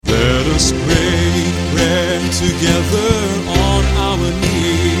us break bread together on our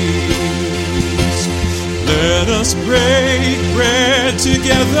knees. Let us break bread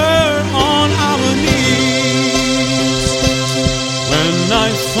together on our knees. When I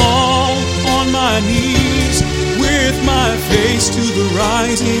fall on my knees with my face to the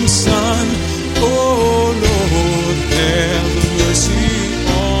rising sun, oh Lord, have mercy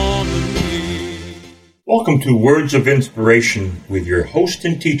on me. Welcome to Words of Inspiration with your host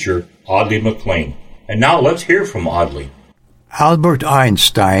and teacher, Audley McLean. And now let's hear from Audley. Albert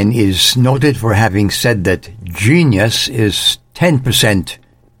Einstein is noted for having said that genius is 10%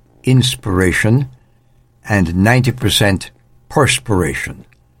 inspiration and 90% perspiration.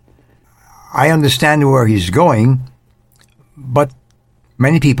 I understand where he's going, but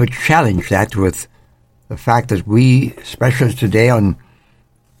many people challenge that with the fact that we, especially today on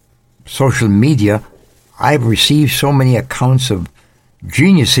social media, I've received so many accounts of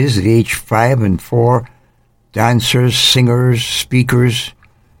geniuses at age 5 and 4, dancers, singers, speakers,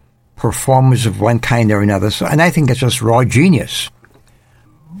 performers of one kind or another. And I think that's just raw genius.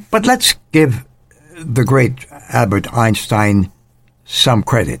 But let's give the great Albert Einstein some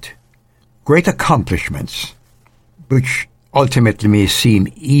credit. Great accomplishments, which ultimately may seem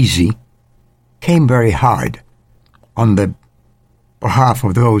easy, came very hard on the behalf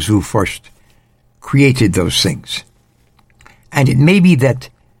of those who first created those things. And it may be that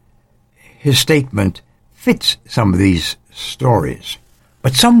his statement fits some of these stories.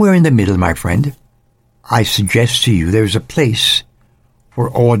 But somewhere in the middle, my friend, I suggest to you there's a place for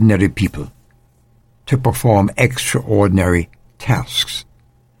ordinary people to perform extraordinary tasks.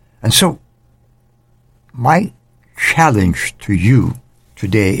 And so, my challenge to you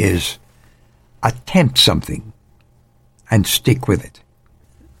today is attempt something and stick with it.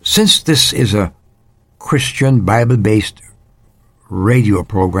 Since this is a Christian Bible-based radio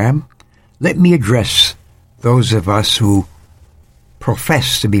program, let me address those of us who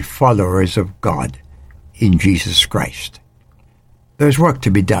profess to be followers of God in Jesus Christ. There's work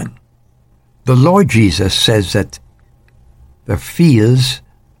to be done. The Lord Jesus says that the fields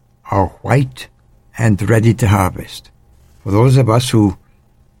are white and ready to harvest. For those of us who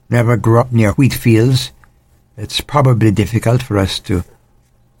never grew up near wheat fields, it's probably difficult for us to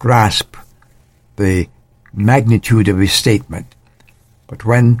grasp the magnitude of his statement. But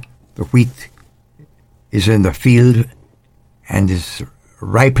when the wheat is in the field and is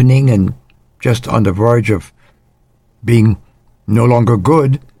ripening and just on the verge of being no longer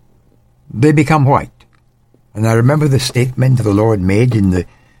good, they become white. And I remember the statement the Lord made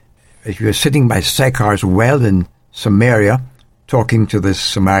as you were sitting by Sychar's well in Samaria, talking to this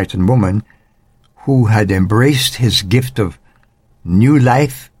Samaritan woman who had embraced his gift of new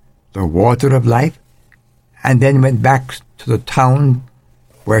life, the water of life, and then went back to the town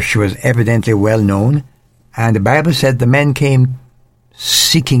where she was evidently well known. And the Bible said the men came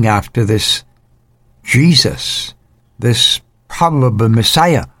seeking after this Jesus, this probable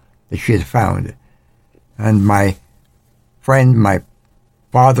Messiah that she had found. And my friend, my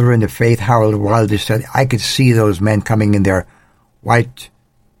father in the faith, Harold Wilder, said, I could see those men coming in their white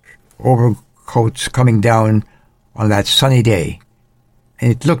overcoats coming down on that sunny day.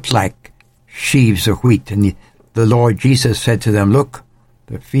 And it looked like sheaves of wheat. And the Lord Jesus said to them, look,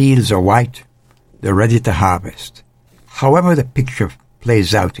 the fields are white, they're ready to harvest. However the picture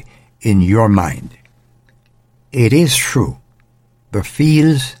plays out in your mind, it is true. The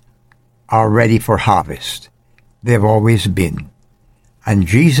fields are ready for harvest. They've always been. And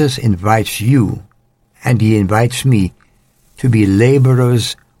Jesus invites you, and he invites me, to be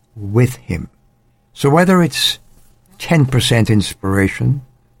laborers with him. So whether it's 10% inspiration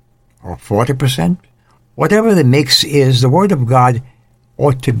or 40%, whatever the mix is, the Word of God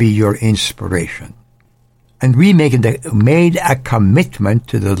ought to be your inspiration. And we made a commitment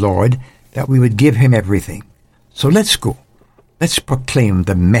to the Lord that we would give him everything. So let's go. Let's proclaim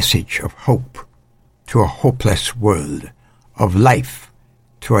the message of hope to a hopeless world, of life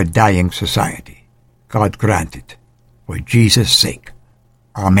to a dying society. God grant it, for Jesus' sake.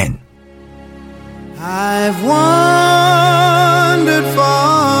 Amen. I've wandered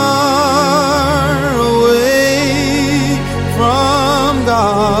far away from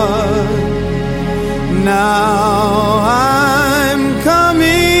God. Now I'm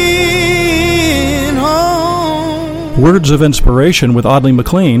coming home. Words of Inspiration with Audley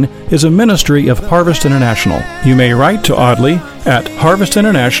McLean is a ministry of Harvest International. You may write to Audley at Harvest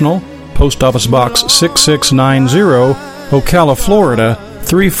International, Post Office Box 6690, Ocala, Florida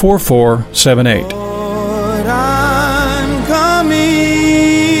 34478.